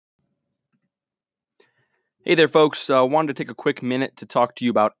Hey there, folks. Wanted to take a quick minute to talk to you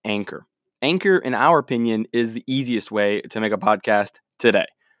about Anchor. Anchor, in our opinion, is the easiest way to make a podcast today.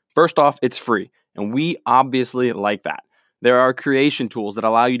 First off, it's free, and we obviously like that. There are creation tools that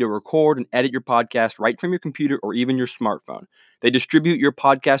allow you to record and edit your podcast right from your computer or even your smartphone. They distribute your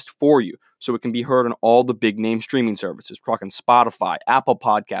podcast for you so it can be heard on all the big name streaming services. We're talking Spotify, Apple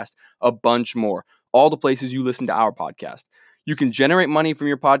Podcast, a bunch more. All the places you listen to our podcast. You can generate money from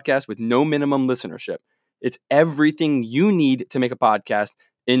your podcast with no minimum listenership. It's everything you need to make a podcast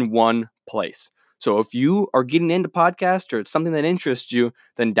in one place. So if you are getting into podcasts or it's something that interests you,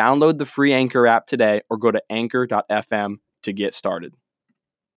 then download the free Anchor app today or go to anchor.fm to get started.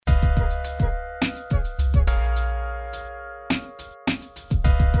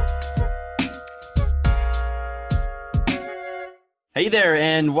 Hey there,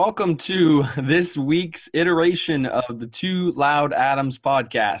 and welcome to this week's iteration of the Too Loud Adams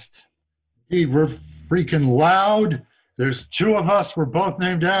podcast. Hey, we're freaking loud. There's two of us. We're both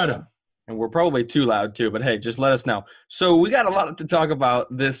named Adam. And we're probably too loud too, but hey, just let us know. So we got a lot to talk about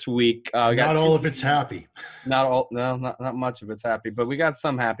this week. Not all of it's happy. Not much of it's happy, but we got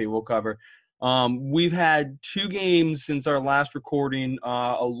some happy we'll cover. We've had two games since our last recording.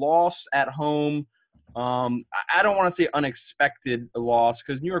 A loss at home. I don't want to say unexpected loss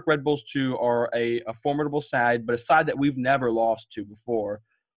because New York Red Bulls 2 are a formidable side, but a side that we've never lost to before.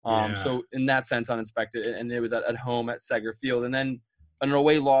 So in that sense, unexpected, and it was at home at Seger Field, and then an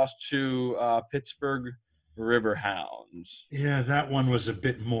away loss to Pittsburgh Riverhounds. Yeah, that one was a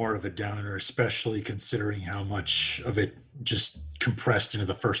bit more of a downer, especially considering how much of it just compressed into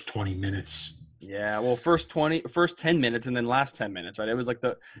the first 20 minutes. Yeah, well, first 10 minutes and then last 10 minutes, right? It was like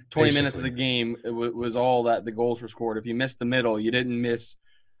the 20 minutes of the game. It was all that the goals were scored. If you missed the middle, you didn't miss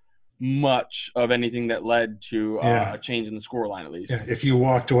much of anything that led to a change in the scoreline, at least. Yeah, if you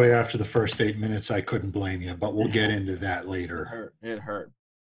walked away after the first 8 minutes, I couldn't blame you, but we'll get into that later. It hurt.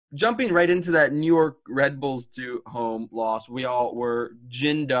 Jumping right into that New York Red Bulls 2 home loss, we all were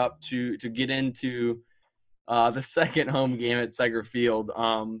ginned up to get into the second home game at Seger Field.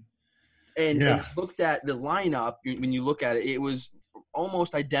 And looked at the lineup, when you look at it, it was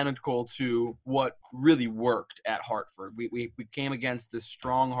almost identical to what really worked at Hartford. We came against this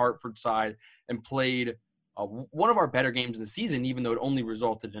strong Hartford side and played one of our better games in the season, even though it only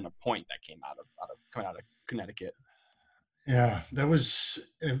resulted in a point that came coming out of Connecticut. Yeah, that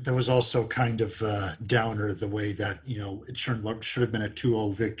was also kind of downer the way that, it should have been a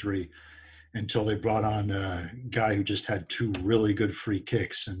 2-0 victory until they brought on a guy who just had two really good free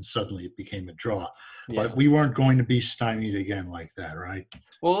kicks, and suddenly it became a draw. Yeah. But we weren't going to be stymied again like that, right?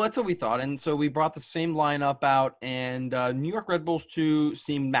 Well, that's what we thought. And so we brought the same lineup out, and New York Red Bulls 2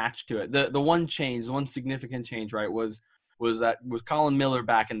 seemed matched to it. The one significant change, right, was Colin Miller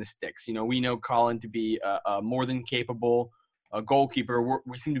back in the sticks. We know Colin to be a more than capable goalkeeper.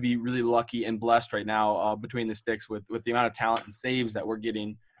 We seem to be really lucky and blessed right now between the sticks with the amount of talent and saves that we're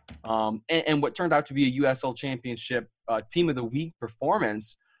getting. And what turned out to be a USL Championship Team of the Week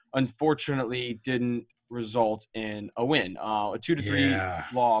performance, unfortunately, didn't result in a win. A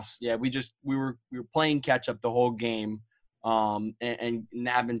 2-3 loss. Yeah, we were playing catch up the whole game, and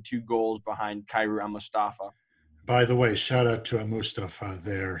nabbing 2 goals behind Kairu and Mustafa. By the way, shout out to Mustafa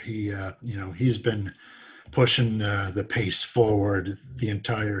there. He, he's been pushing the pace forward the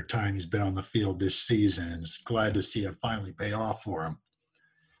entire time he's been on the field this season. And it's glad to see it finally pay off for him.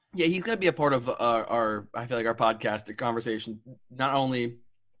 Yeah, he's going to be a part of our podcast conversation, not only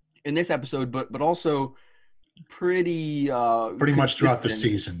in this episode, but also pretty much throughout the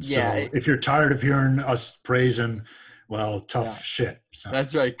season. Yeah, so if you're tired of hearing us praise him, well, tough shit. So.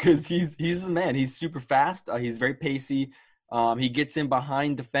 That's right, because he's the man. He's super fast. He's very pacey. He gets in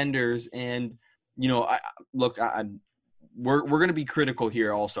behind defenders, and we're going to be critical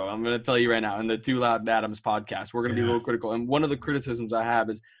here also. I'm going to tell you right now in the Too Loud Adams podcast, we're going to be a little critical. And one of the criticisms I have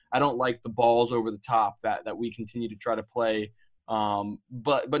is I don't like the balls over the top that we continue to try to play.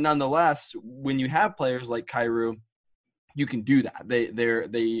 But nonetheless, when you have players like Kairu, you can do that.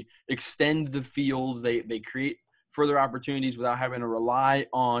 They extend the field. They create further opportunities without having to rely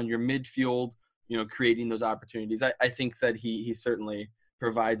on your midfield, creating those opportunities. I think that he certainly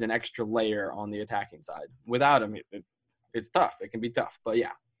provides an extra layer on the attacking side. Without him, it's tough. It can be tough, but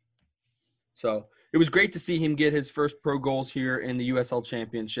yeah. So it was great to see him get his first pro goals here in the USL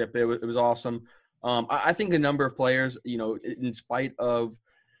Championship. It was awesome. I think a number of players, in spite of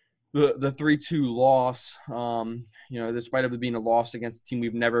the 3-2 loss, despite of it being a loss against a team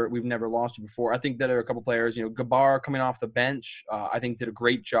we've never lost to before, I think that there are a couple players, Gabar coming off the bench, I think did a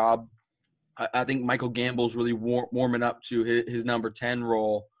great job. I think Michael Gamble's really warming up to his number 10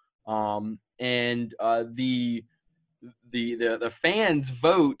 role And the fans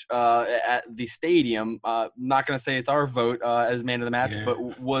vote at the stadium. Not going to say it's our vote as man of the match,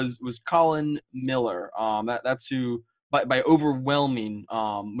 but was Colin Miller. That's who by overwhelming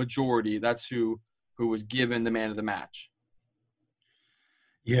majority. That's who was given the man of the match.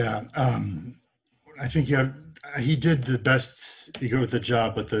 Yeah, I think he did the best he could with the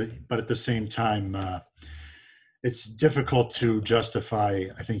job, but at the same time, it's difficult to justify.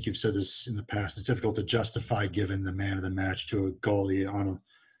 I think you've said this in the past. It's difficult to justify giving the man of the match to a goalie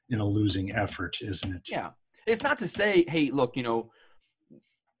in a losing effort, isn't it? Yeah, it's not to say, hey, look,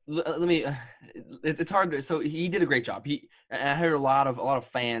 let me. It's hard to. So he did a great job. I heard a lot of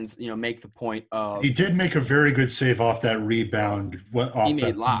fans, make the point of he did make a very good save off that rebound. He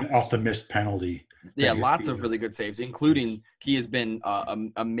made lots off the missed penalty. Yeah, lots of really good saves, including he has been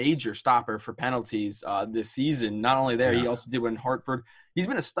a major stopper for penalties this season. Not only there, he also did one in Hartford. He's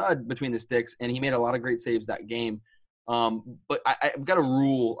been a stud between the sticks, and he made a lot of great saves that game. But I've got a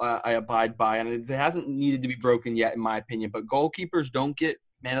rule I abide by, and it hasn't needed to be broken yet, in my opinion. But goalkeepers don't get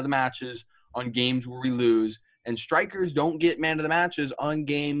man of the matches on games where we lose, and strikers don't get man of the matches on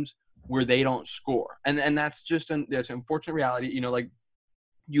games where they don't score. And that's just that's an unfortunate reality. Like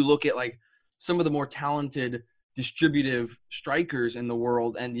you look at like some of the more talented distributive strikers in the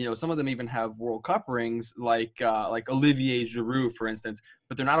world, and some of them even have World Cup rings, like Olivier Giroud, for instance.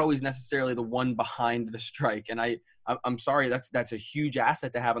 But they're not always necessarily the one behind the strike. And I'm sorry, that's a huge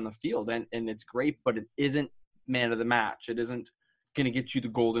asset to have on the field, and it's great, but it isn't man of the match. It isn't going to get you the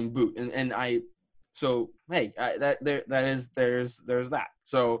golden boot. There's that.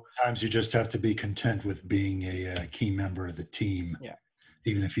 So sometimes you just have to be content with being a key member of the team. Yeah.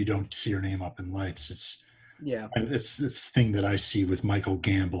 Even if you don't see your name up in lights. It's this thing that I see with Michael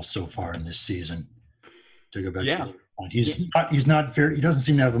Gamble so far in this season. To go back to the point, he's not very. He doesn't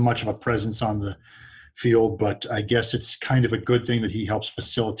seem to have much of a presence on the field, but I guess it's kind of a good thing that he helps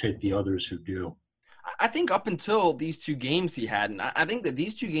facilitate the others who do. I think up until these two games he had, and I think that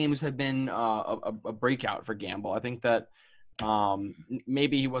these two games have been a breakout for Gamble. I think that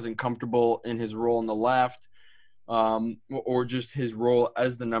maybe he wasn't comfortable in his role on the left. Or just his role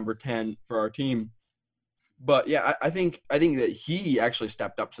as the number 10 for our team. But yeah, I think that he actually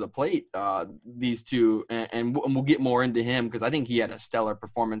stepped up to the plate, these two, and we'll get more into him because I think he had a stellar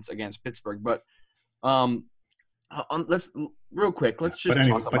performance against Pittsburgh. But let's real quick, let's just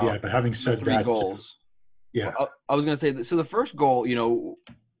talk about but having said three that, goals. Yeah, I was going to say that. So the first goal, you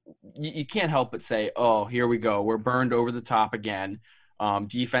can't help but say, oh, here we go. We're burned over the top again.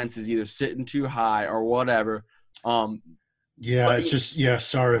 Defense is either sitting too high or whatever.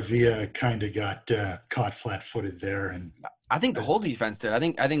 Saravia kind of got caught flat-footed there, and I think the whole defense did. I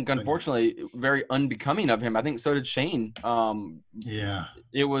think unfortunately very unbecoming of him. I think so did Shane.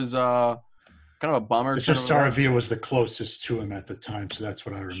 It was kind of a bummer. It's just Saravia was the closest to him at the time, so that's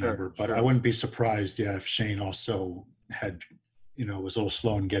what I remember. But I wouldn't be surprised, if Shane also had, was a little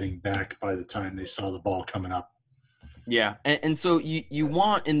slow in getting back by the time they saw the ball coming up. Yeah, and so you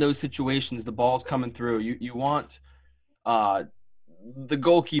want in those situations the ball's coming through. You want the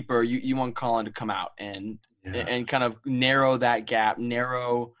goalkeeper. You want Colin to come out and kind of narrow that gap,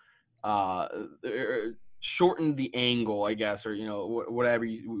 shorten the angle, I guess, or whatever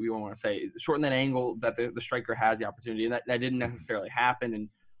we want to say, shorten that angle that the striker has the opportunity, and that didn't necessarily happen. And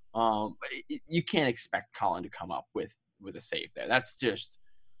you can't expect Colin to come up with a save there. That's just.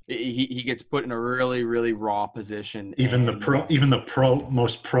 He gets put in a really, really raw position. Even most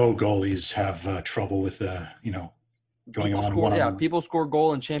pro goalies have trouble with going on one-on-one. People score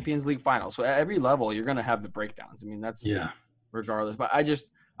goal in Champions League finals. So at every level, you're going to have the breakdowns. I mean, that's regardless. But I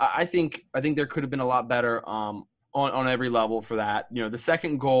think there could have been a lot better on every level for that. The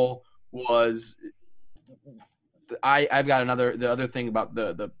second goal was. I've got the other thing about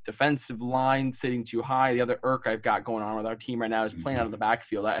the defensive line sitting too high. The other irk I've got going on with our team right now is playing out of the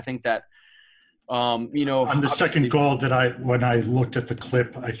backfield. I think that, on the second goal when I looked at the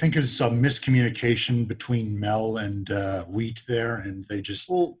clip, I think it's a miscommunication between Mel and Wheat there, and they just.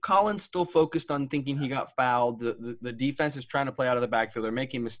 Well, Colin's still focused on thinking he got fouled. The defense is trying to play out of the backfield. They're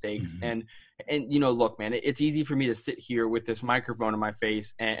making mistakes, and look, man, it's easy for me to sit here with this microphone in my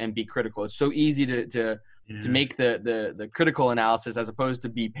face and be critical. It's so easy to make the critical analysis as opposed to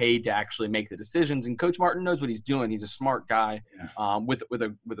be paid to actually make the decisions. And Coach Martin knows what he's doing. He's a smart guy with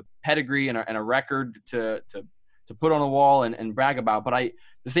a pedigree and a record to put on the wall and brag about. But at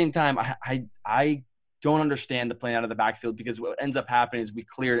the same time, I don't understand the playing out of the backfield, because what ends up happening is we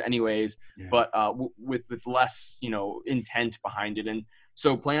clear it anyways, but with less intent behind it. And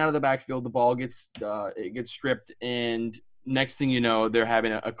so playing out of the backfield, the ball gets stripped, and next thing you know, they're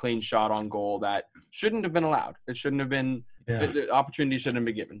having a clean shot on goal that shouldn't have been allowed. It shouldn't have been. Yeah. The opportunity shouldn't have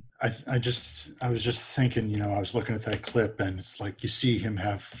been given. I was just thinking, I was looking at that clip, and it's like you see him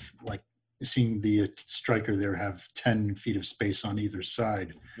have like seeing the striker there have 10 feet of space on either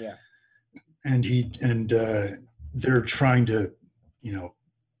side. Yeah. And they're trying to,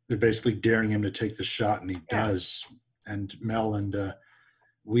 they're basically daring him to take the shot, and he does. And Mel and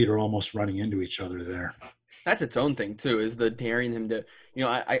Weed are almost running into each other there. That's its own thing too, is the daring him to,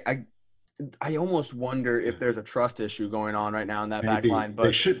 I almost wonder if there's a trust issue going on right now in that back line. But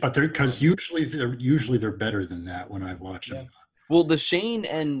they should, but because usually they're better than that when I watch them. Well, the Shane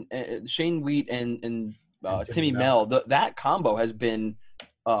Wheat and Timmy Mel, that combo has been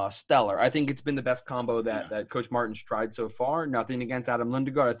stellar. I think it's been the best combo that Coach Martin's tried so far. Nothing against Adam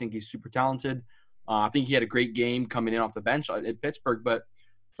Lundegaard. I think he's super talented. I think he had a great game coming in off the bench at Pittsburgh, but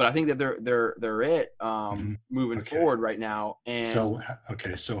I think that they're it moving forward right now. And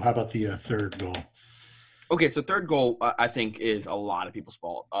so how about the third goal? Okay, so third goal I think is a lot of people's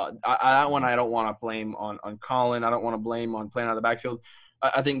fault. That one I don't want to blame on Colin. I don't want to blame on playing out of the backfield.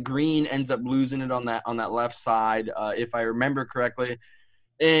 I think Green ends up losing it on that left side, if I remember correctly.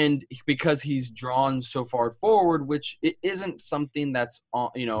 And because he's drawn so far forward, which it isn't something that's, I'm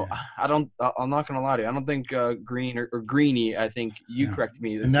not going to lie to you. I don't think Green or Greeny, I think you corrected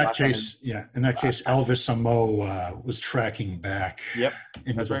me. In that case, Elvis Amo was tracking back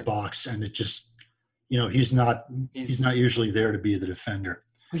into the box, and it just, he's not usually there to be the defender.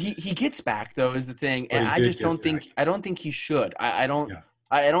 He gets back though, is the thing. And I just don't think he should. I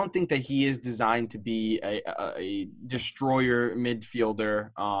don't think that he is designed to be a destroyer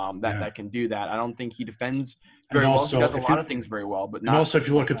midfielder that can do that. I don't think he defends very well. He does a lot of things very well, but not. And also, if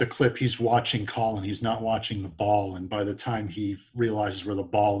you look at the clip, he's watching Colin. He's not watching the ball, and by the time he realizes where the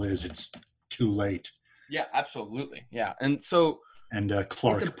ball is, it's too late. Yeah, absolutely. Yeah, and so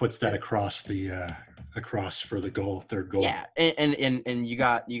Clark puts that across for the third goal. Yeah, and you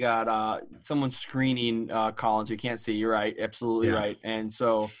got someone screening Collins who can't see. You're right, absolutely right. And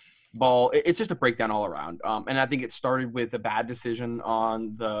so ball, it's just a breakdown all around. And I think it started with a bad decision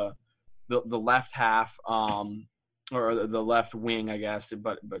on the left half, or the left wing, I guess,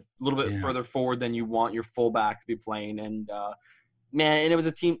 but a little bit further forward than you want your fullback to be playing. And and it was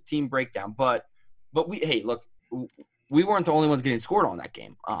a team breakdown. But we weren't the only ones getting scored on that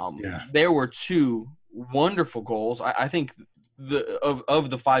game. There were two wonderful goals. I think of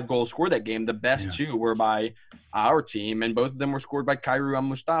the 5 goals scored that game, the best 2 were by our team, and both of them were scored by Kairu and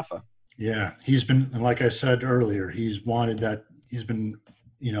Mustafa. Yeah, he's been, like I said earlier, he's been,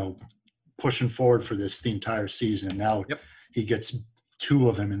 pushing forward for this the entire season. Now he gets 2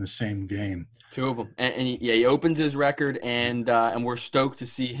 of them in the same game. 2 of them, and he opens his record, and we're stoked to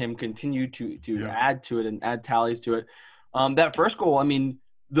see him continue to add to it and add tallies to it. That first goal, I mean,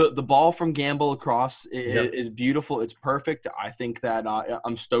 the ball from Gamble across is beautiful. It's perfect. I think that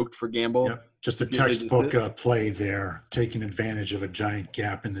I'm stoked for Gamble. Yep. Just a textbook play there, taking advantage of a giant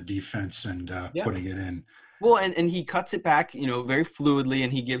gap in the defense and putting it in. Well, and he cuts it back, very fluidly,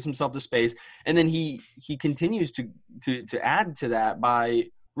 and he gives himself the space, and then he continues to add to that by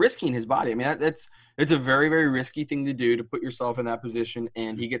risking his body. I mean, it's a very, very risky thing to do, to put yourself in that position,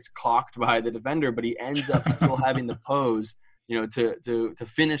 and he gets clocked by the defender, but he ends up still having the pose, to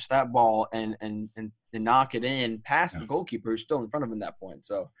finish that ball and knock it in past the goalkeeper who's still in front of him at that point.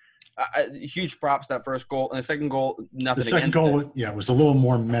 So huge props that first goal. And the second goal, nothing. The second goal, was a little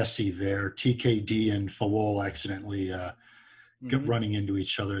more messy there. TKD and Fawol accidentally running into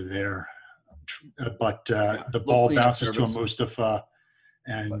each other there. But the ball bounces to a Mustafa.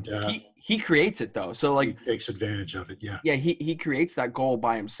 And he creates it though. So he takes advantage of it. Yeah. Yeah. He creates that goal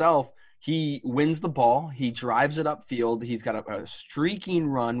by himself. He wins the ball. He drives it upfield. He's got a streaking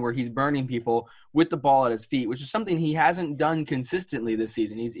run where he's burning people with the ball at his feet, which is something he hasn't done consistently this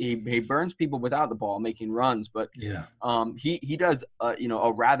season. He burns people without the ball, making runs, but he does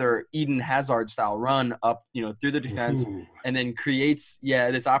a rather Eden Hazard style run up through the defense and then creates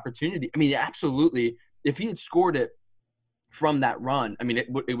this opportunity. I mean, absolutely. If he had scored it from that run, I mean,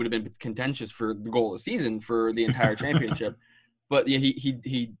 it would have been contentious for the goal of the season for the entire championship. But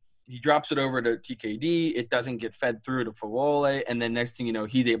he drops it over to TKD. It doesn't get fed through to Fawole, and then next thing you know,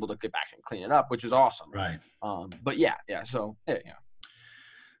 he's able to get back and clean it up, which is awesome. Right. But So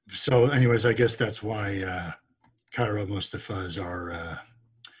So, anyways, I guess that's why Kairu Mustafa is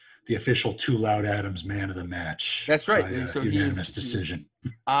the official Too Loud Adams man of the match. That's right. By, so unanimous decision.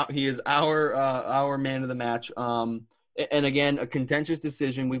 He is our man of the match. And again, a contentious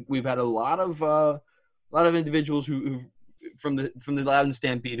decision. We've had a lot of individuals who from the Loudon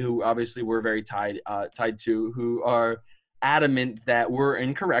Stampede, who obviously we're very tied to, who are adamant that we're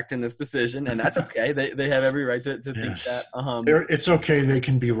incorrect in this decision, and that's okay. They have every right to think Yes. that. It's okay. They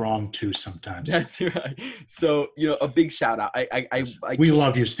can be wrong too sometimes. That's right. So, a big shout out. I We can't,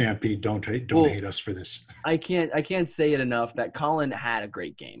 love you, Stampede. Don't hate us for this. I can't say it enough that Colin had a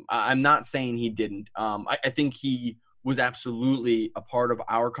great game. I'm not saying he didn't. I think he was absolutely a part of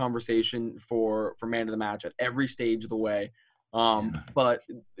our conversation for man of the match at every stage of the way. But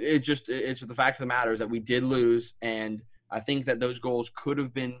it's just the fact of the matter is that we did lose, and I think that those goals could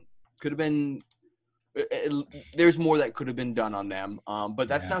have been. There's more that could have been done on them, but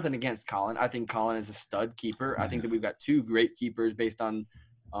that's nothing against Colin. I think Colin is a stud keeper. I think that we've got two great keepers based on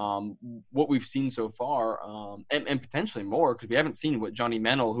what we've seen so far, and potentially more, because we haven't seen what Johnny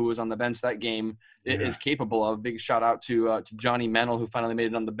Mennel, who was on the bench that game, is capable of. Big shout out to Johnny Mennel, who finally made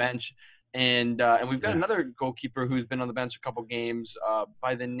it on the bench. And we've got another goalkeeper who's been on the bench a couple games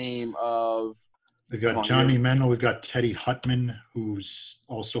by the name of – we've got Johnny Mennel. We've got Teddy Hutman, who's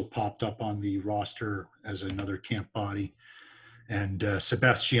also popped up on the roster as another camp body, and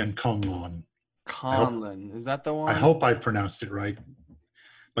Sebastian Conlon. Conlon, is that the one? I hope I pronounced it right.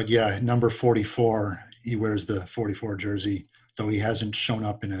 But yeah, number 44, he wears the 44 jersey, though he hasn't shown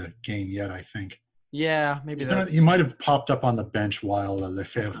up in a game yet, I think. Yeah, maybe he might have popped up on the bench while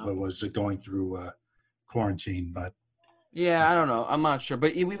Lefebvre was going through quarantine, but yeah, I don't know. I'm not sure,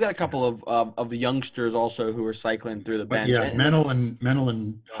 but we've got a couple of the youngsters also who are cycling through the bench. But yeah, Mennel and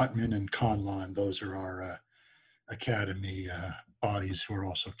Hutman and Conlon, those are our academy bodies who are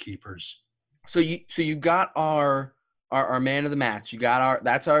also keepers. So you got our man of the match. You got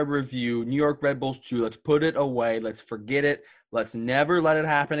that's our review. New York Red Bulls 2. Let's put it away. Let's forget it. Let's never let it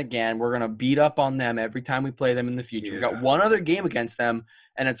happen again. We're going to beat up on them every time we play them in the future. Yeah. We've got one other game against them,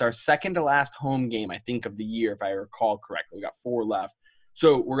 and it's our second to last home game, I think, of the year, if I recall correctly. We got 4 left.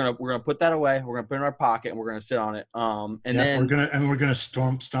 So we're gonna put that away. We're gonna put it in our pocket, and we're gonna sit on it. Then we're gonna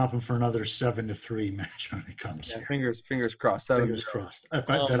stomp them for another 7-3 match when it comes. Yeah, fingers crossed. Fingers crossed. If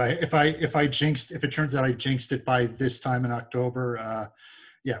it turns out I jinxed it by this time in October,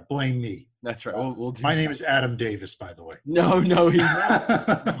 blame me. That's right. We'll do my name is Adam Davis, by the way. No, he's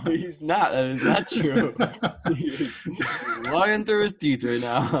not. No, he's not. That is not true. He's lying through his teeth right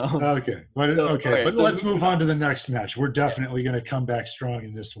now. Okay. But let's move on to the next match. We're definitely going to come back strong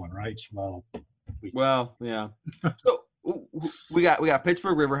in this one, right? Well, yeah. So we got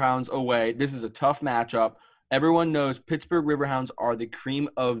Pittsburgh Riverhounds away. This is a tough matchup. Everyone knows Pittsburgh Riverhounds are the cream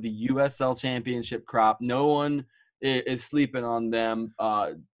of the USL Championship crop. No one is sleeping on them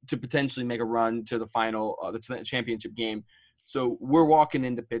to potentially make a run to the final, the championship game. So we're walking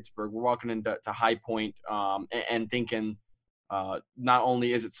into Pittsburgh. We're walking into High Point and thinking not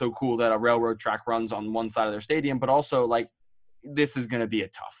only is it so cool that a railroad track runs on one side of their stadium, but also, like, this is going to be a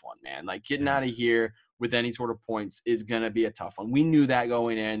tough one, man. Like, getting out of here with any sort of points is going to be a tough one. We knew that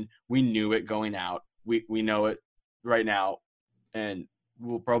going in. We knew it going out. We know it right now, and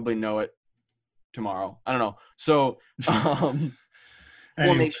we'll probably know it tomorrow. I don't know. So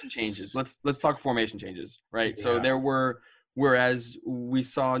formation changes. Let's talk formation changes, right? Yeah. So there were, whereas we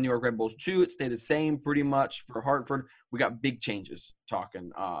saw New York Red Bulls 2, it stayed the same pretty much for Hartford. We got big changes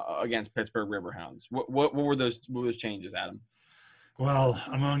talking against Pittsburgh Riverhounds. What were those changes, Adam? Well,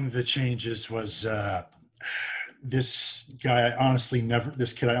 among the changes was this kid I honestly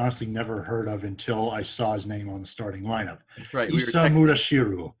never heard of until I saw his name on the starting lineup. That's right. Issa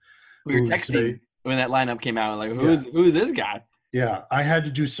Murashiru. We were texting when that lineup came out, like, who's this guy? Yeah, I had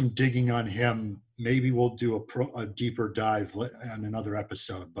to do some digging on him. Maybe we'll do a deeper dive on another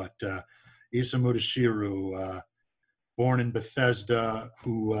episode. But Issa Murashiru, born in Bethesda,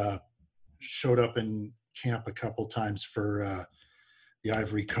 who showed up in camp a couple times for the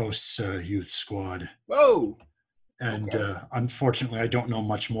Ivory Coast's youth squad. Whoa! And unfortunately, I don't know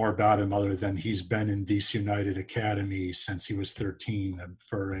much more about him other than he's been in DC United Academy since he was 13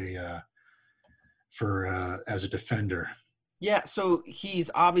 as a defender. Yeah, so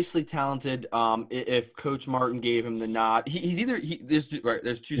he's obviously talented. If Coach Martin gave him the nod, there's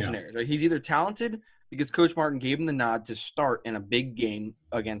two scenarios. Right? He's either talented because Coach Martin gave him the nod to start in a big game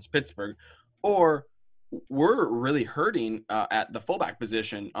against Pittsburgh, or we're really hurting at the fullback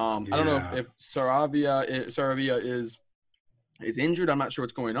position. I don't know if Saravia is injured. I'm not sure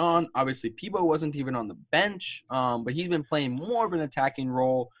what's going on. Obviously, Peebo wasn't even on the bench, but he's been playing more of an attacking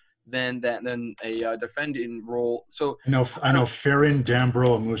role than a defending role. So I know Ferrin,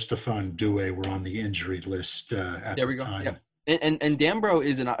 Dambro, and Mustafa Ndoué were on the injury list at the time. Yeah. And Dambro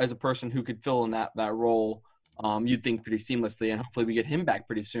is a person who could fill in that role. You'd think pretty seamlessly, and hopefully we get him back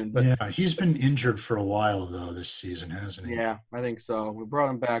pretty soon. But yeah, he's been injured for a while though this season, hasn't he? Yeah, I think so. We brought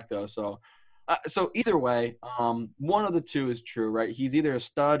him back though, so So either way, one of the two is true, right? He's either a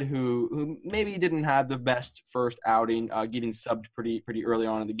stud who maybe didn't have the best first outing, getting subbed pretty early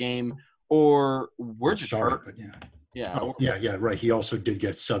on in the game, or we're just started, hurt. but yeah. Yeah. Oh, yeah, right. He also did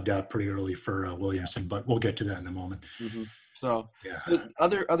get subbed out pretty early for Williamson, but we'll get to that in a moment. Mm-hmm. So Yeah.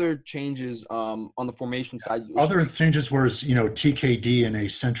 Other changes on the formation side. Other changes was, TKD in a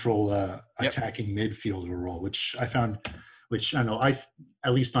central attacking midfielder role, which I found, which I know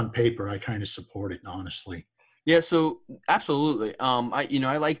at least on paper, I kind of support it, honestly. Yeah, so absolutely.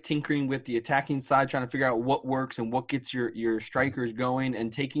 I like tinkering with the attacking side, trying to figure out what works and what gets your strikers going,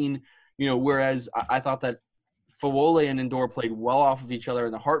 and taking, whereas I thought that Fawole and Ndor played well off of each other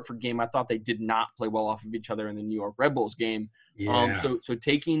in the Hartford game, I thought they did not play well off of each other in the New York Red Bulls game. Yeah. So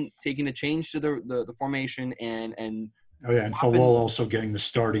taking a change to the formation and oh yeah, and Fawole also getting the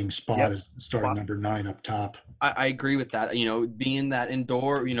starting spot as starting number 9 up top. I agree with that. Being that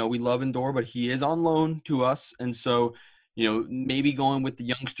Ndor, we love Ndor, but he is on loan to us, and so maybe going with the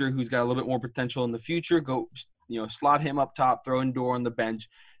youngster who's got a little bit more potential in the future. Go, slot him up top, throw Ndor on the bench.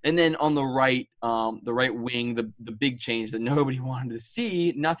 And then on the right wing, the big change that nobody wanted to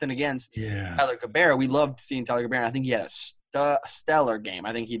see, nothing against Tyler Cabrera. We loved seeing Tyler Cabrera. I think he had a stellar game.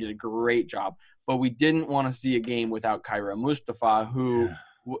 I think he did a great job. But we didn't want to see a game without Kaira Mustafa, who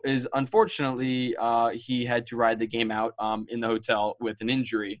is unfortunately he had to ride the game out in the hotel with an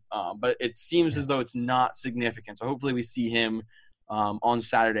injury. But it seems as though it's not significant. So hopefully we see him on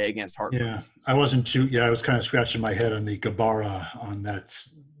Saturday against Hartford. Yeah, I was kind of scratching my head on the Gabara on that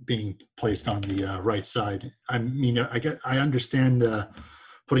being placed on the right side. I mean, I understand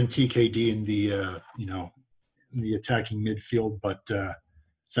putting TKD in the in the attacking midfield, but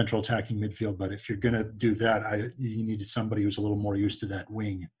central attacking midfield. But if you're going to do that, you needed somebody who's a little more used to that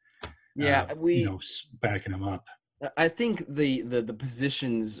wing. Yeah, backing him up. I think the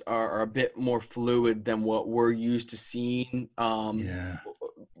positions are a bit more fluid than what we're used to seeing.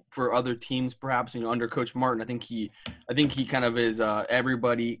 For other teams, perhaps under Coach Martin, I think he kind of is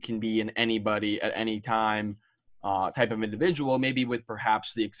everybody can be an anybody at any time type of individual. Maybe with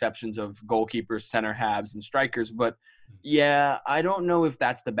perhaps the exceptions of goalkeepers, center halves, and strikers. But yeah, I don't know if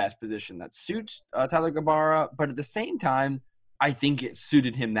that's the best position that suits Tyler Gabara. But at the same time, I think it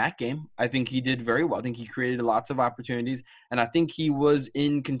suited him that game. I think he did very well. I think he created lots of opportunities, and I think he was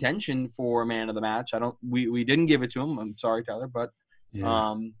in contention for man of the match. We didn't give it to him. I'm sorry, Tyler, but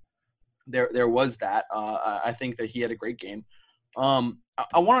there was that. I think that he had a great game.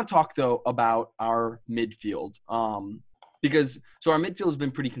 I want to talk though about our midfield because our midfield has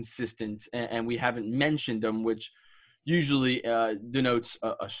been pretty consistent, and we haven't mentioned them, which usually denotes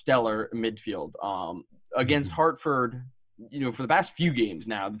a stellar midfield. Against Hartford, for the past few games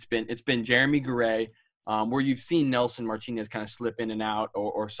now, it's been Jeremy Garay, where you've seen Nelson Martinez kind of slip in and out,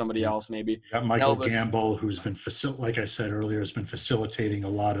 or somebody else maybe. Got Michael Gamble, who's been like I said earlier, has been facilitating a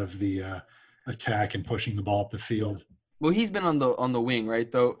lot of the attack and pushing the ball up the field. Well, he's been on the wing,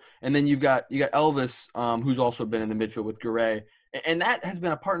 right? Though, and then you got Elvis, who's also been in the midfield with Garay, and that has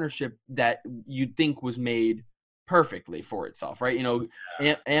been a partnership that you'd think was made perfectly for itself, right?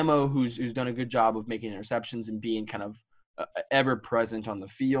 Ammo, who's done a good job of making interceptions and being kind of ever present on the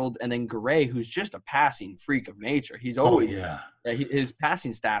field, and then Garay, who's just a passing freak of nature. He's always his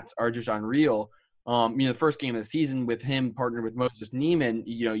passing stats are just unreal. The first game of the season with him partnered with Moses Neiman,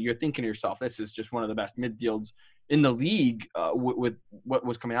 you're thinking to yourself, this is just one of the best midfields in the league with what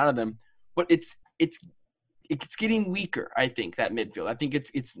was coming out of them. But it's getting weaker. I think that midfield. I think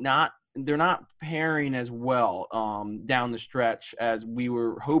they're not pairing as well down the stretch as we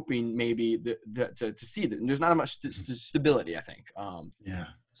were hoping maybe to see that. There's not much stability, I think.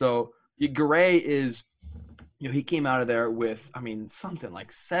 So Garay is, he came out of there with, something like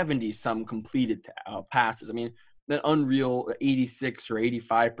 70-some completed passes. That unreal 86 or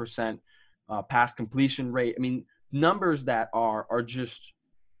 85% pass completion rate. Numbers that are just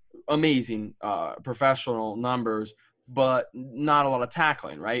amazing, professional numbers, but not a lot of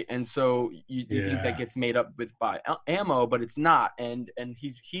tackling, right? And so you think that gets made up with by Ammo, but it's not. And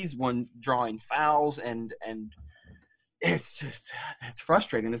he's one drawing fouls, and it's just, that's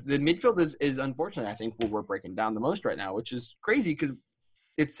frustrating. The midfield is unfortunately, I think, where we're breaking down the most right now, which is crazy because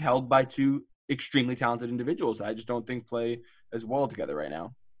it's held by two extremely talented individuals. I just don't think play as well together right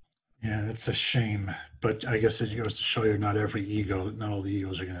now. Yeah, that's a shame. But I guess it goes to show you not all the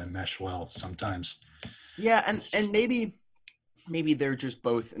egos are going to mesh well sometimes. Yeah, and maybe they're just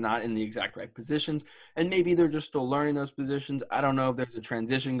both not in the exact right positions, and maybe they're just still learning those positions. I don't know if there's a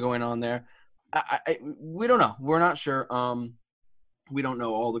transition going on there. We don't know. We're not sure. We don't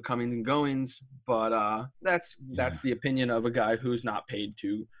know all the comings and goings, but that's the opinion of a guy who's not paid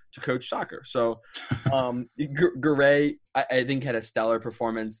to to coach soccer. So Garay, I think, had a stellar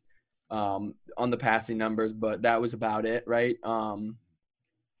performance on the passing numbers, but that was about it, right? And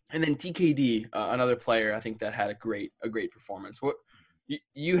then TKD, another player, I think that had a great performance. What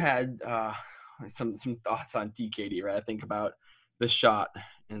you had some thoughts on TKD, right? I think about the shot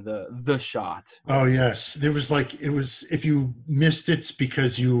and the shot. Oh yes, there was if you missed it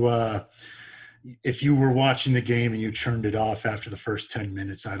because if you were watching the game and you turned it off after the first 10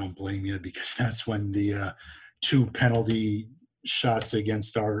 minutes, I don't blame you, because that's when the two penalty shots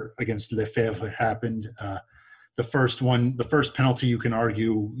against Lefebvre happened. The first penalty, you can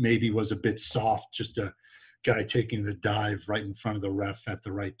argue maybe was a bit soft, just a guy taking a dive right in front of the ref at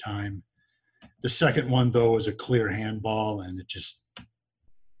the right time. The second one, though, was a clear handball, and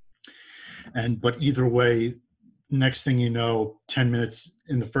but either way, next thing you know, 10 minutes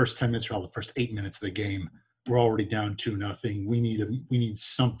in the first 10 minutes, or the first 8 minutes of the game, we're already down 2-0. We need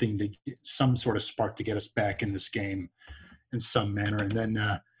something to get some sort of spark to get us back in this game in some manner. And then,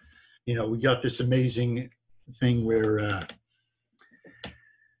 we got this amazing thing where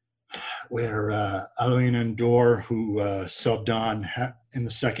Alain Andor, who subbed on in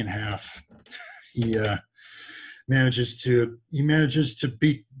the second half, he manages to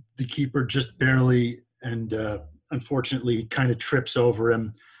beat the keeper just barely, and unfortunately kind of trips over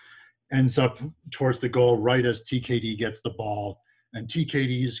him, ends up towards the goal right as TKD gets the ball, and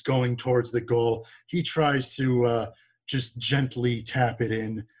TKD is going towards the goal. He tries to just gently tap it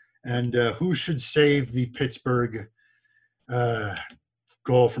in, and who should save the Pittsburgh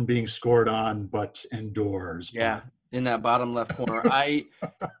goal from being scored on but Andor's? Yeah, in that bottom left corner. TKD,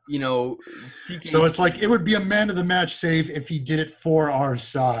 so it's like it would be a man of the match save if he did it for our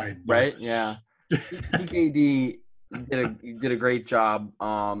side. Right, yeah. TKD did a great job,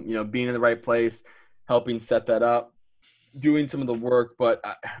 being in the right place, helping set that up, doing some of the work. But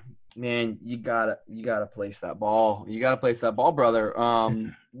man, you gotta place that ball. You gotta place that ball, brother.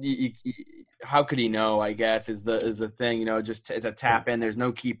 How could he know? I guess is the thing. Just it's a tap in. There's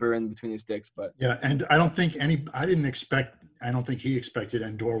no keeper in between the sticks. But yeah, and I don't think he expected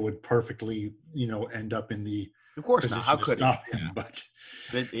Andor would perfectly, end up in the. Of course not. How could stop him? Yeah. But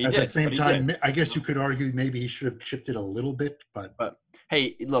At the same time, I guess you could argue maybe he should have chipped it a little bit. But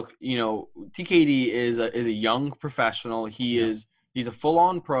hey, look, TKD is a young professional. He's a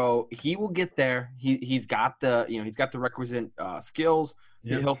full-on pro. He will get there. He's got the requisite skills.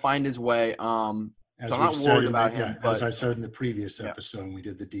 Yeah. He'll find his way. So I'm not worried about him. As I said in the previous episode when we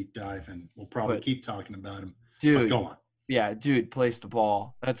did the deep dive, and we'll probably keep talking about him. Dude, but go on. Yeah, dude, place the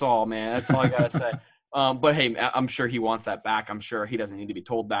ball. That's all, man. That's all I gotta say. But hey, I'm sure he wants that back. I'm sure he doesn't need to be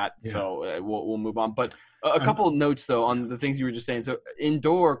told that. Yeah. So we'll move on. But a couple of notes though on the things you were just saying. So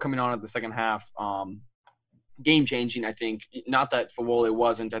Andor coming on at the second half, game changing. I think not that Fawoli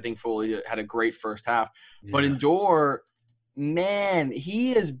wasn't. I think Fawoli had a great first half, but Andor, man,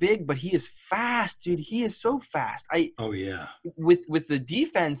 he is big, but he is fast, dude. He is so fast. With the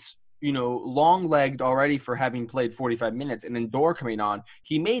defense, long-legged already for having played 45 minutes, and Andor coming on,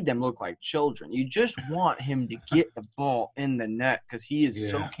 he made them look like children. You just want him to get the ball in the net because he is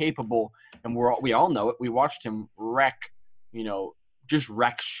so capable, and we all know it. We watched him wreck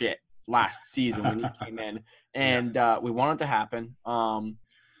shit last season when he came in, and we want it to happen.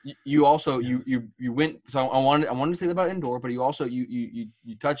 You also you went. So I wanted to say that about Andor, but you also you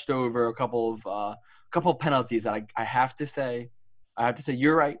touched over a couple of penalties that I have to say.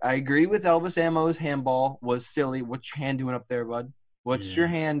 You're right. I agree with Elvis Amo's handball was silly. What's your hand doing up there, bud? What's your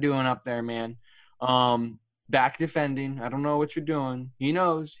hand doing up there, man? Back defending. I don't know what you're doing. He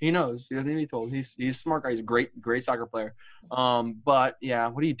knows. He doesn't need to be told. He's a smart guy. He's a great soccer player. But yeah,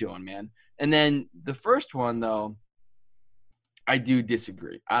 what are you doing, man? And then the first one though, I do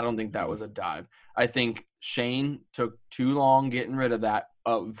disagree. I don't think that was a dive. I think Shane took too long getting rid of that.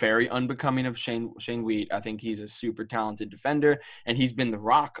 Very unbecoming of Shane Wheat. I think he's a super talented defender, and he's been the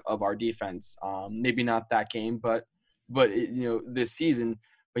rock of our defense. Maybe not that game, but this season.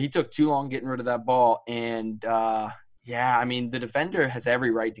 But he took too long getting rid of that ball, and the defender has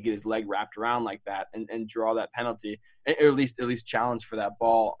every right to get his leg wrapped around like that and draw that penalty, or at least challenge for that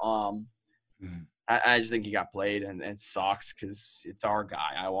ball. I just think he got played and sucks because it's our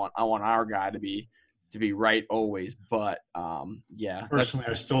guy. I want our guy to be right always, but personally,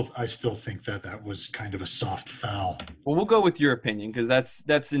 I still think that was kind of a soft foul. Well, we'll go with your opinion because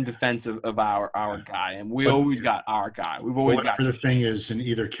that's in defense of our guy, and always got our guy. We've always got. The thing is, in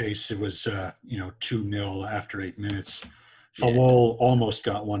either case, it was 2-0 after 8 minutes. Fawol almost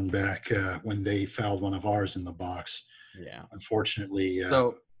got one back when they fouled one of ours in the box. Yeah, unfortunately,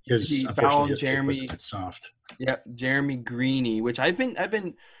 his foul Jeremy was a bit soft. Yeah, Jeremy Greeny, which I've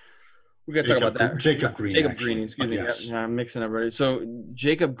been we got to talk about that. Jacob Green. Jacob actually. Greeny, excuse me. Yes. Yeah, I'm mixing everybody. So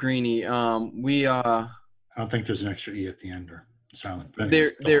Jacob Greeny, I don't think there's an extra E at the end or silent. But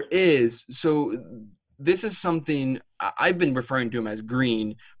anyways, there is. So this is something I've been referring to him as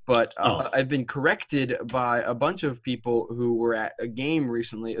Green, but I've been corrected by a bunch of people who were at a game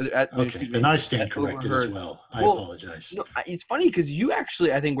recently. Then I stand corrected as well. I apologize. No, it's funny because you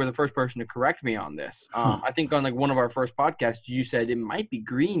actually, I think, were the first person to correct me on this. I think on like one of our first podcasts, you said it might be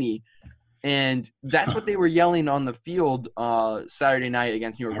Greeny. And that's what they were yelling on the field Saturday night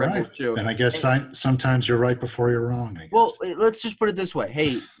against New York Red Bulls too. And I guess sometimes you're right before you're wrong. I guess. Well, let's just put it this way.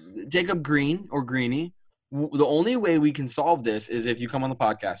 Hey, Jacob Green or Greeny, the only way we can solve this is if you come on the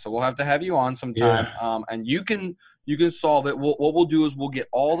podcast. So we'll have to have you on sometime, and you can solve it. What we'll do is we'll get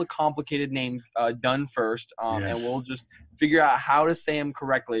all the complicated names done first, and we'll just figure out how to say them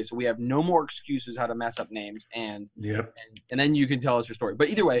correctly, so we have no more excuses how to mess up names. And then you can tell us your story. But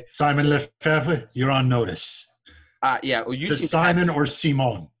either way, Simon Lefebvre, you're on notice. Yeah. Well, you Simon or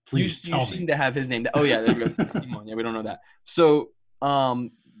Simon? Please tell me. You seem to have his name. Oh yeah, there you go. Simon. Yeah, we don't know that. So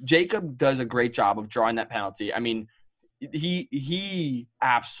Jacob does a great job of drawing that penalty. I mean, he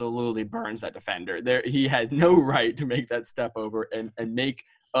absolutely burns that defender. He had no right to make that step over and make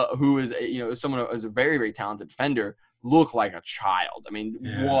who is someone who is a very, very talented defender look like a child. I mean,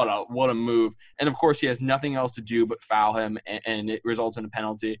 what a move. And of course he has nothing else to do but foul him, and it results in a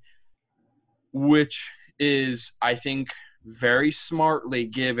penalty, which is, I think, very smartly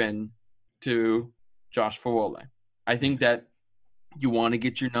given to Josh Fawole. I think that you want to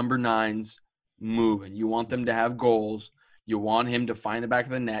get your number 9s moving. You want them to have goals. You want him to find the back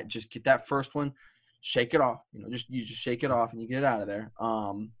of the net. Just get that first one, shake it off. You just shake it off and you get it out of there.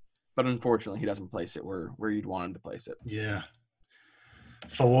 But unfortunately, he doesn't place it where you'd want him to place it. Yeah.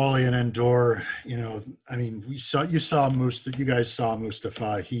 Fawole and Endor, I mean, you guys saw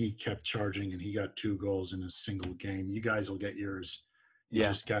Mustafa. He kept charging and he got 2 goals in a single game. You guys will get yours. You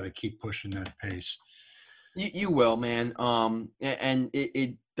just got to keep pushing that pace. You will, man. And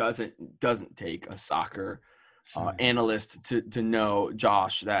it doesn't take a soccer analyst to know,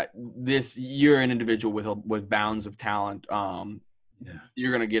 Josh, that you're an individual with bounds of talent.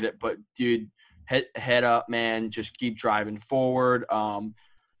 You're gonna get it, but dude, head up, man. Just keep driving forward, and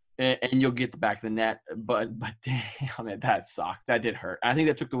you'll get the back of the net. But damn it, that sucked. That did hurt. I think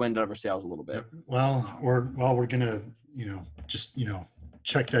that took the wind out of our sails a little bit. Well, we're gonna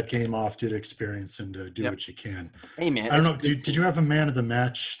check that game off, do the experience, and do what you can. Hey, man. I don't know. Did you have a man of the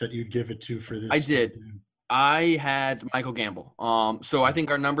match that you'd give it to for this? I did. I had Michael Gamble. So I think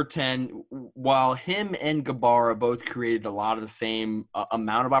our number 10, while him and Gabara both created a lot of the same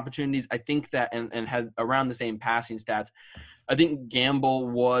amount of opportunities, I think that and had around the same passing stats, I think Gamble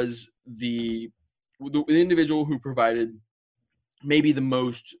was the individual who provided maybe the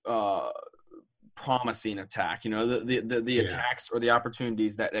most promising attack. The attacks or the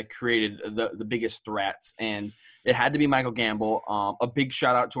opportunities that created the biggest threats, and it had to be Michael Gamble. A big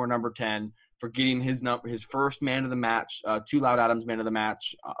shout out to our number 10 for getting his first man of the match, 2 Loud Adams man of the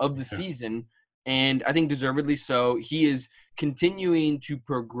match of the season, and I think deservedly so. He is continuing to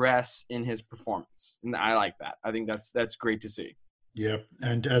progress in his performance, and I like that. I think that's great to see. Yep.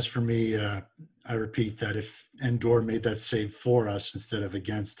 And as for me, I repeat that if Endor made that save for us instead of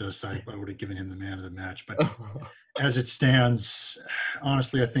against us, I would have given him the man of the match. But as it stands,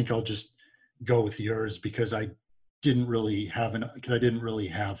 honestly, I think I'll just go with yours because I didn't really have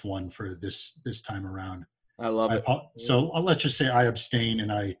one for this time around. I love it. So I'll let's just say I abstain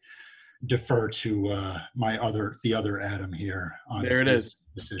and I defer to the other Adam here on this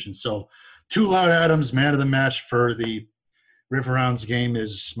decision. So 2 Loud Adams man of the match for the River Rounds game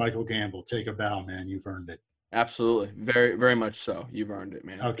is Michael Gamble. Take a bow, man. You've earned it. Absolutely. Very, very much so. You've earned it,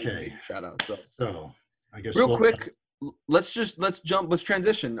 man. Okay. Shout out. So I guess real quick, let's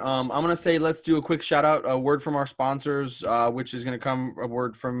transition. I'm going to say let's do a quick shout out, a word from our sponsors, which is going to come a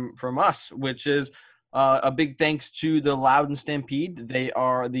word from us, which is a big thanks to the Loudoun Stampede. They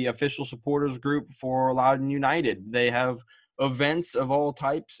are the official supporters group for Loudoun United. They have events of all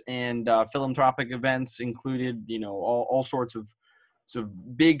types and philanthropic events included, all sorts of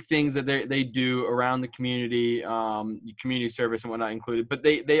big things that they do around the community, community service and whatnot included. But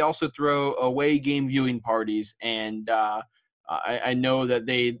they also throw away game viewing parties, and I know that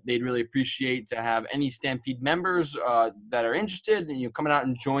they'd really appreciate to have any Stampede members that are interested in coming out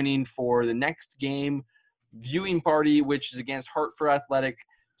and joining for the next game viewing party, which is against Hartford Athletic,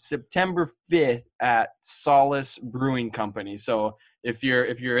 September 5th at Solace Brewing Company. So if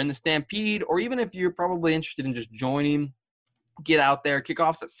you're in the Stampede, or even if you're probably interested in just joining, get out there.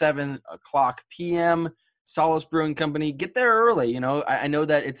 Kickoff's at 7:00 p.m. Solace Brewing Company. Get there early. I know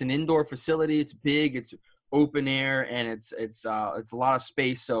that it's an indoor facility. It's big. It's open air, and it's a lot of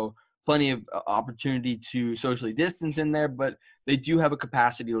space. So plenty of opportunity to socially distance in there, but they do have a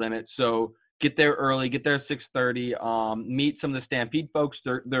capacity limit. So get there early. Get there at 6:30. Meet some of the Stampede folks.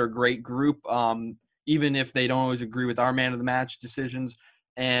 They're a great group. Even if they don't always agree with our man of the match decisions.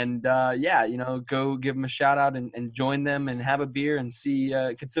 And go give them a shout out and join them and have a beer and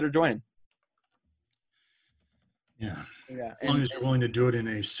consider joining. Yeah. As long as you're willing to do it in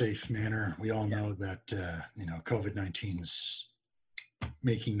a safe manner. We all know that, COVID-19's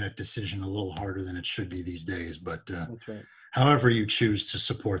making that decision a little harder than it should be these days. But that's right. However you choose to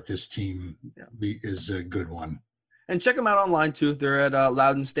support this team is a good one. And check them out online too. They're at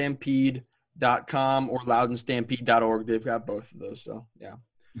loudounstampede.com or loudounstampede.org. They've got both of those. So, yeah.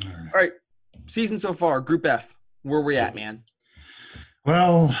 All right. Season so far, Group F. Where we at, man?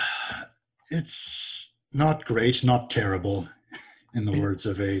 Well, it's not great, not terrible, in the words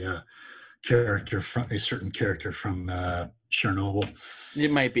of a certain character from Chernobyl.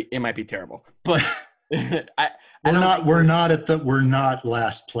 It might be terrible, but we're not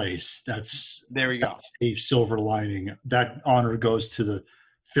last place. There we go. That's a silver lining. That honor goes to the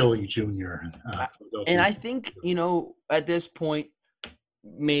Philly Junior. And I think at this point,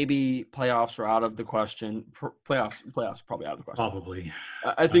 maybe playoffs are out of the question. Playoffs are probably out of the question. Probably.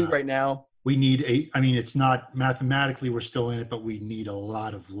 I think right now we need it's not mathematically we're still in it, but we need a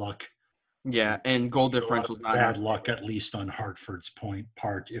lot of luck. Yeah, and goal differential is not bad luck, at least on Hartford's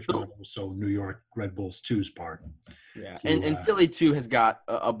part, if not also New York Red Bulls 2's part. Yeah, and Philly 2 has got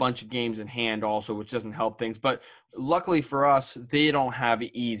a bunch of games in hand also, which doesn't help things. But luckily for us, they don't have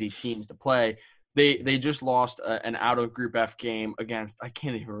easy teams to play. They just lost an out of Group F game against, I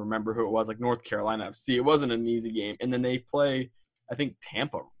can't even remember who it was, like North Carolina FC. It wasn't an easy game. And then they play, I think,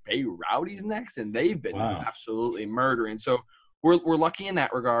 Tampa Bay Rowdies next, and they've been absolutely murdering. So we're lucky in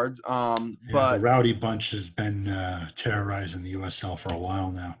that regard. But the Rowdy bunch has been terrorizing the USL for a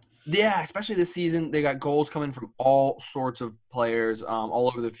while now. Yeah, especially this season. They got goals coming from all sorts of players all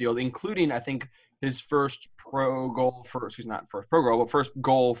over the field, including, I think, his first goal for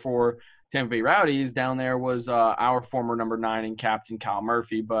Tampa Bay Rowdies down there was our former number 9 and captain Kyle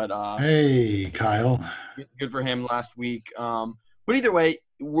Murphy. But hey, Kyle, good for him last week. But either way,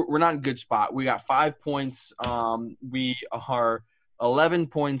 we're not in a good spot. We got 5 points. We are 11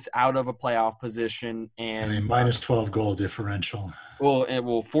 points out of a playoff position, and a minus 12 goal differential.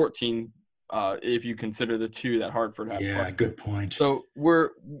 Well, 14 if you consider the 2 that Hartford had. Yeah, good point. So we're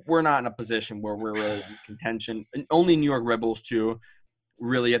not in a position where we're really in contention. And only New York Red Bulls 2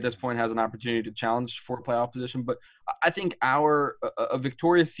 really at this point has an opportunity to challenge for a playoff position. But I think a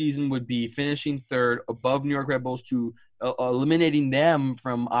victorious season would be finishing third above New York Red Bulls 2, eliminating them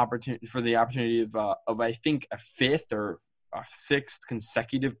from the opportunity of I think a 5th or a 6th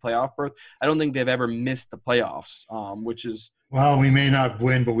consecutive playoff berth. I don't think they've ever missed the playoffs, which is – well, we may not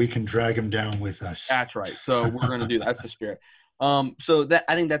win, but we can drag them down with us. That's right. So we're going to do that. That's the spirit. So that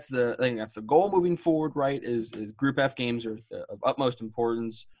I think that's the goal moving forward, right? Is Group F games are of utmost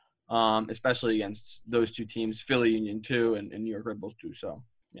importance, especially against those 2 teams, Philly Union 2 and New York Red Bulls 2. So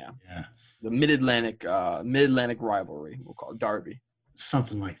yeah, the Mid-Atlantic rivalry, we'll call it Derby,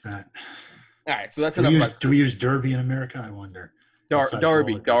 something like that. All right, so that's enough. Do we use Derby in America? I wonder.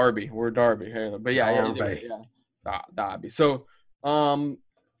 Derby. We're Derby. But Derby. So,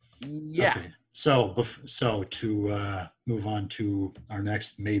 yeah. Okay. So to move on to our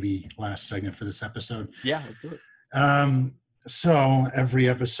next, maybe last segment for this episode. Yeah, let's do it. So every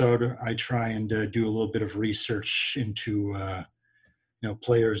episode, I try and do a little bit of research into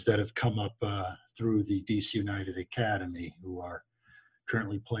players that have come up through the DC United Academy who are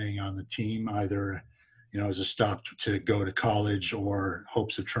currently playing on the team, either as a stop to go to college or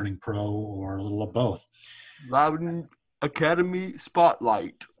hopes of turning pro or a little of both. Loudoun Academy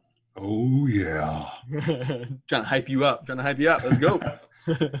Spotlight. Oh, yeah. Trying to hype you up. Let's go.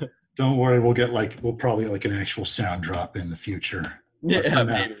 Don't worry. We'll probably get an actual sound drop in the future. Yeah,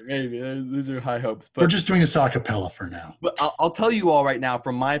 maybe. These are high hopes. But we're just doing this a cappella for now. But I'll tell you all right now,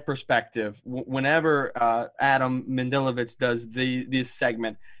 from my perspective, whenever Adam Mendelovich does this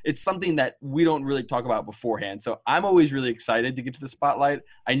segment, it's something that we don't really talk about beforehand. So I'm always really excited to get to the spotlight.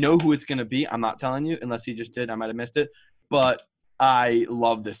 I know who it's going to be. I'm not telling you unless he just did. I might have missed it. But I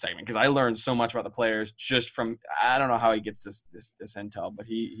love this segment because I learned so much about the players just from – I don't know how he gets this intel, but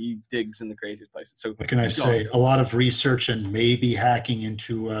he digs in the craziest places. So what can I say? A lot of research and maybe hacking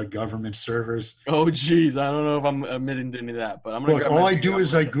into government servers. Oh, geez. I don't know if I'm admitting to any of that, but I'm going to – Look, all I do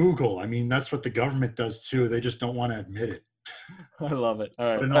is I Google. I mean, that's what the government does too. They just don't want to admit it. I love it.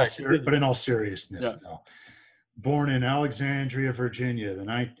 All right. But in all seriousness, Yeah. though, born in Alexandria, Virginia,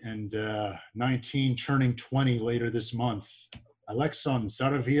 19, turning 20 later this month, Alexon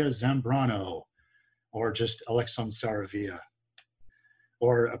Saravia Zambrano, or just Alexon Saravia,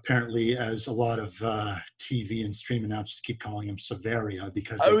 or apparently, as a lot of TV and stream announcers keep calling him, Severia,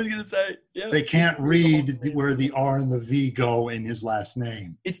 because I was going to say, yeah. they can't read where the R and the V go in his last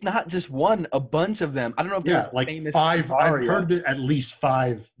name. It's not just one, a bunch of them. I don't know if there's like famous 5. Savaria. I've heard at least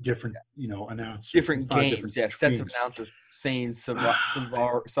 5 different, announcers. Different 5 games, different sets of announcers saying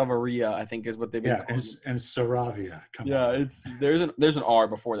Savaria, I think is what they've been calling it. And Saravia. There's an R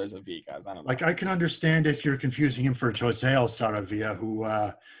before there's a V, guys. I don't know. Like, I can understand if you're confusing him for Josel Saravia, who,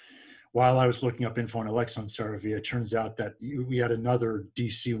 while I was looking up info on Alexon Saravia, it turns out that we had another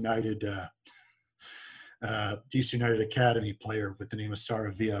DC United Academy player with the name of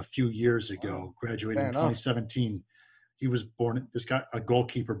Saravia a few years ago, graduated in 2017. He was a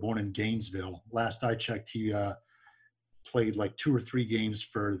goalkeeper born in Gainesville. Last I checked, he played like 2 or 3 games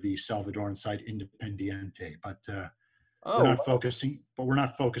for the Salvadoran side Independiente, but we're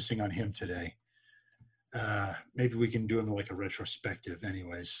not focusing on him today. Maybe we can do him like a retrospective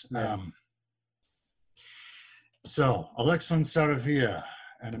anyways. Yeah. So Alexon Saravia,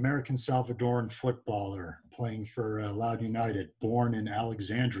 an American Salvadoran footballer playing for Loud United, born in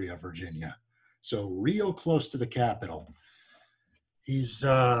Alexandria, Virginia. So real close to the capital. He's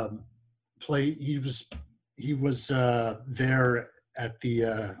he was there at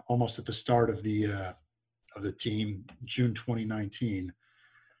the almost at the start of the team, June 2019,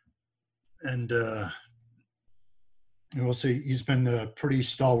 and we'll say he's been a pretty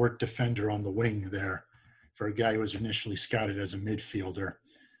stalwart defender on the wing there for a guy who was initially scouted as a midfielder.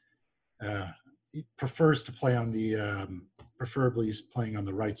 He prefers to play on the preferably he's playing on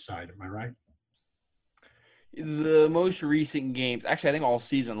the right side. Am I right? The most recent games, actually, I think all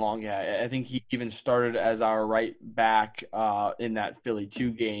season long, yeah. I think he even started as our right back in that Philly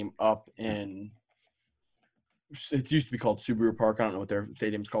 2 game up in – it used to be called Subaru Park. I don't know what their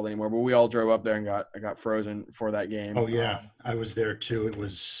stadium's called anymore, but we all drove up there and got frozen for that game. Oh, yeah. I was there too. It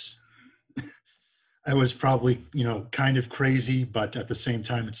was – I was probably, kind of crazy, but at the same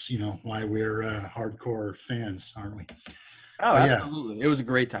time, it's, why we're hardcore fans, aren't we? Oh, absolutely. Yeah. It was a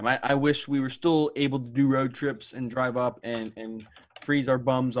great time. I wish we were still able to do road trips and drive up and freeze our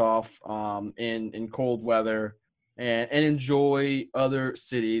bums off in cold weather and enjoy other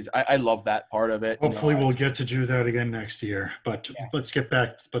cities. I love that part of it. Hopefully we'll get to do that again next year. But let's get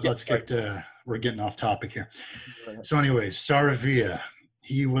back. We're getting off topic here. So anyways, Saravia,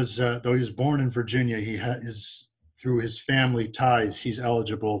 he was, though he was born in Virginia, he has, through his family ties, he's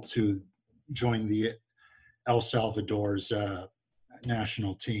eligible to join the El Salvador's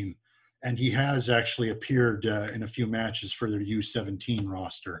national team. And he has actually appeared in a few matches for their U17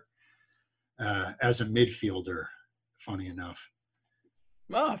 roster as a midfielder, funny enough.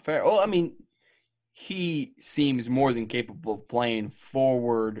 Oh, fair. Well, I mean, he seems more than capable of playing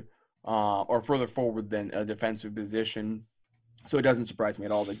forward or further forward than a defensive position. So it doesn't surprise me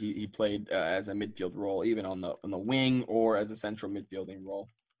at all that he played as a midfield role, even on the wing or as a central midfielding role.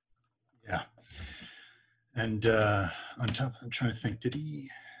 Yeah. And on top, I'm trying to think, did he?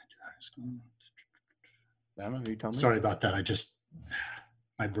 I don't know. You tell me. Sorry about that.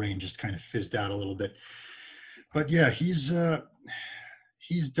 My brain just kind of fizzed out a little bit. But yeah, he's done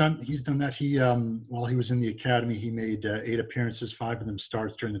that. He while he was in the academy, he made 8 appearances, 5 of them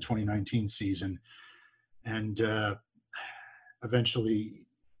starts during the 2019 season, and eventually,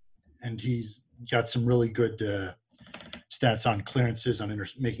 and he's got some really good stats on clearances, on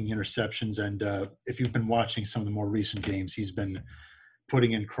making interceptions, and if you've been watching some of the more recent games, he's been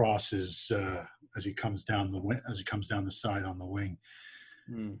putting in crosses as he comes down the side on the wing.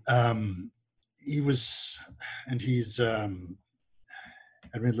 He's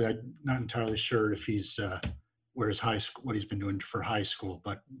admittedly, I'm not entirely sure if he's where his high school, what he's been doing for high school,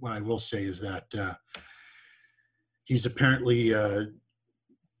 but what I will say is that he's apparently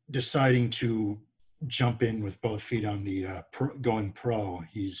deciding to jump in with both feet on the going pro.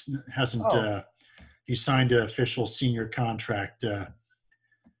 He signed an official senior contract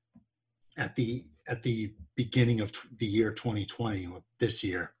at the beginning of the year 2020, this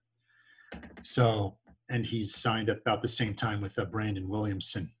year. So, and he's signed about the same time with Brandon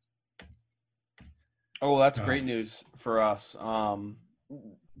Williamson. Oh, that's great news for us.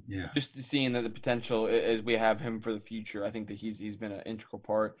 Yeah, just seeing that the potential as we have him for the future, I think that he's been an integral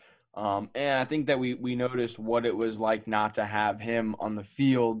part. And I think that we noticed what it was like not to have him on the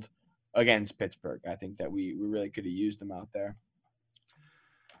field against Pittsburgh. I think that we really could have used him out there.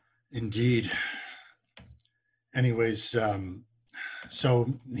 Indeed. Anyways, So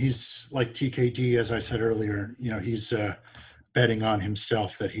he's like TKD, as I said earlier. He's betting on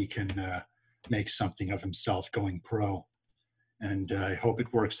himself that he can make something of himself going pro. And I hope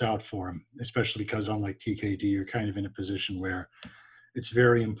it works out for him, especially because unlike TKD, you're kind of in a position where it's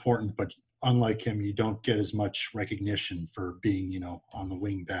very important, but unlike him, you don't get as much recognition for being, on the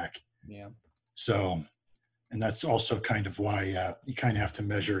wing back. Yeah. So, and that's also kind of why you kind of have to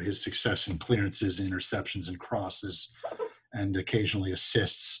measure his success in clearances, interceptions, and crosses, and occasionally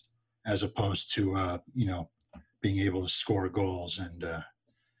assists, as opposed to, being able to score goals and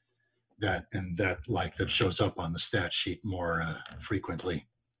that shows up on the stat sheet more frequently.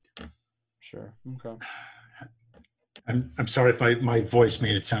 Sure. Okay. I'm sorry if my voice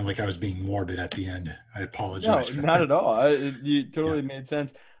made it sound like I was being morbid at the end. I apologize. No, not at all. You totally made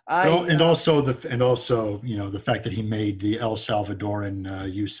sense. And also the fact that he made the El Salvadoran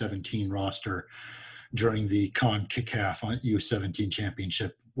U17 roster during the CONCACAF U17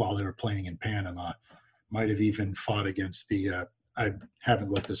 championship while they were playing in Panama. Might have even fought against the. I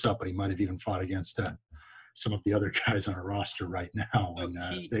haven't looked this up, but he might have even fought against some of the other guys on our roster right now when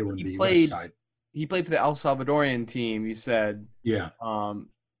they were in the U.S. side. He played for the El Salvadorian team, you said. Yeah.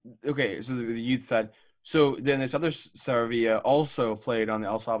 Okay, so the youth side. So then this other Saravia also played on the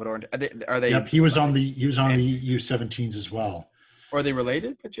El Salvadorian. Are they? Yep, he was on the U17s as well. Are they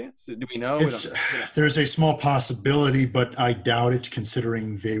related, by chance? Do we know? There's a small possibility, but I doubt it,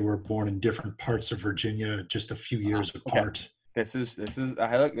 considering they were born in different parts of Virginia, just a few years apart. Okay. This is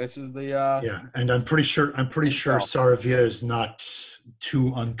the yeah, and I'm pretty sure Saravia is not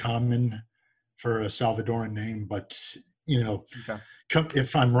too uncommon for a Salvadoran name, but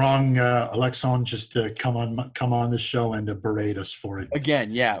if I'm wrong, Alexon, just come on the show and berate us for it.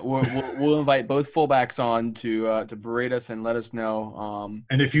 Again, yeah, we'll invite both fullbacks on to berate us and let us know.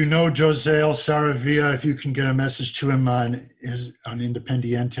 And if you know José Saravia, if you can get a message to him on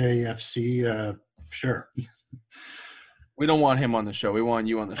Independiente FC, sure. We don't want him on the show. We want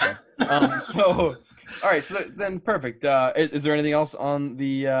you on the show. All right. So then, perfect. Is there anything else on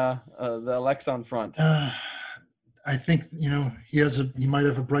the Alexon front? I think he might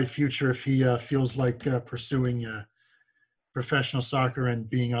have a bright future if he feels like pursuing professional soccer and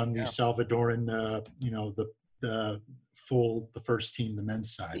being on the Salvadoran, the first team, the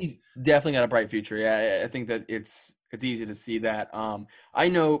men's side. He's definitely got a bright future. Yeah, I think that it's easy to see that. I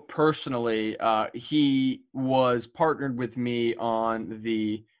know personally, he was partnered with me on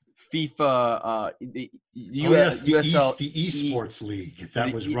the FIFA, the esports league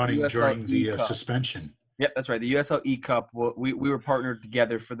that was running during the suspension. Yep, that's right. The USL E-Cup, we were partnered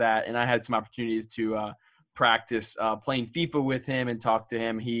together for that, and I had some opportunities to practice playing FIFA with him and talk to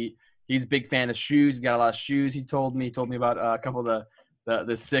him. He's a big fan of shoes. He's got a lot of shoes, he told me about a couple of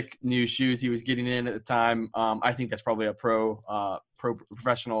the sick new shoes he was getting in at the time. I think that's probably a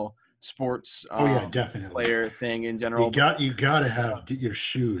professional sports definitely player thing in general. You got to have your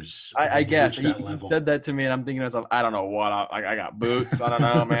shoes. I guess he said that to me, and I'm thinking to myself, I don't know what I got boots. I don't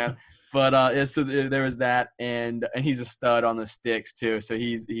know, man. But so there was that, and he's a stud on the sticks too. So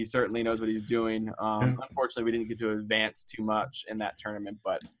he certainly knows what he's doing. Unfortunately, we didn't get to advance too much in that tournament,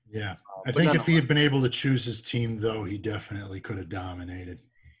 but yeah, I think if he had been able to choose his team, though, he definitely could have dominated.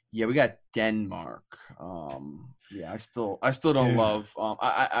 Yeah, we got Denmark. Yeah, I still don't love.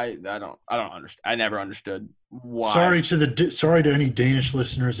 I don't understand. I never understood why. Sorry to any Danish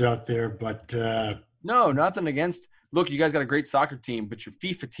listeners out there, but no, nothing against. Look, you guys got a great soccer team, but your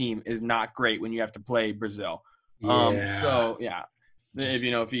FIFA team is not great when you have to play Brazil. So yeah, if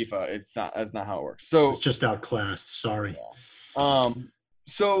you know FIFA, that's not how it works. So it's just outclassed. Sorry. Yeah.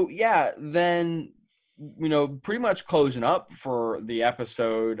 So yeah, then pretty much closing up for the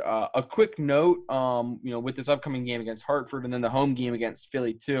episode. A quick note, with this upcoming game against Hartford and then the home game against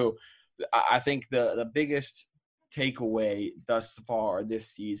Philly too. I think the biggest takeaway thus far this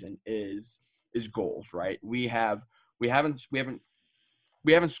season is goals. Right? We haven't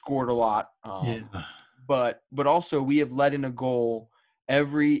scored a lot, but also we have let in a goal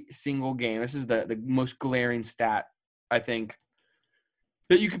every single game. This is the most glaring stat, I think,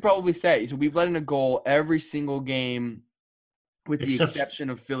 that you could probably say. So we've let in a goal every single game, with the exception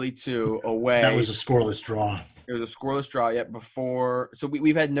of Philly 2 away. That was a scoreless draw. It was a scoreless draw. Yet before, so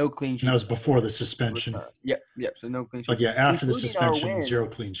we've had no clean sheets. And that was before the suspension. Yep. So no clean sheets. But yeah, after the suspension, 0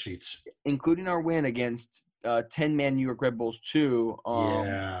 clean sheets, including our win against 10-man New York Red Bulls 2.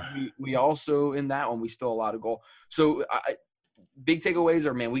 We also, in that one, we still allowed a goal. So big takeaways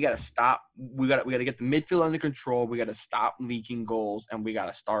are, man, we got to stop. We got to get the midfield under control. We got to stop leaking goals, and we got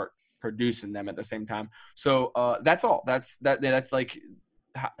to start producing them at the same time. So that's all. That's like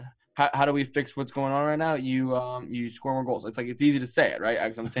how do we fix what's going on right now? You score more goals. It's easy to say it, right?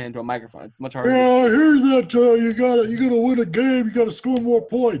 Because I'm saying it to a microphone. It's much harder. Yeah, I hear that. You gotta win a game. You gotta score more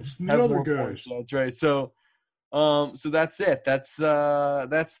points than the other guys. Points. That's right. So that's it. That's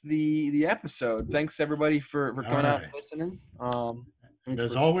the episode. Thanks everybody for coming out and listening.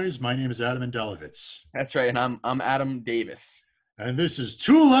 As always, my name is Adam Andelovitz. That's right, and I'm Adam Davis. And this is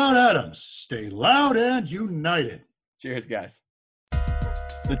Two Loud Adams. Stay loud and united. Cheers, guys.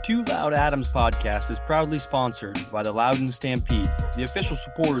 The Two Loud Adams podcast is proudly sponsored by the Loudoun Stampede, the official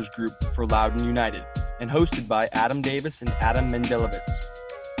supporters group for Loudoun United, and hosted by Adam Davis and Adam Mendelovitz.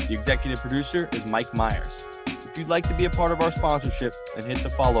 The executive producer is Mike Myers. If you'd like to be a part of our sponsorship, then hit the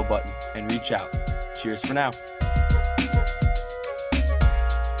follow button and reach out. Cheers for now.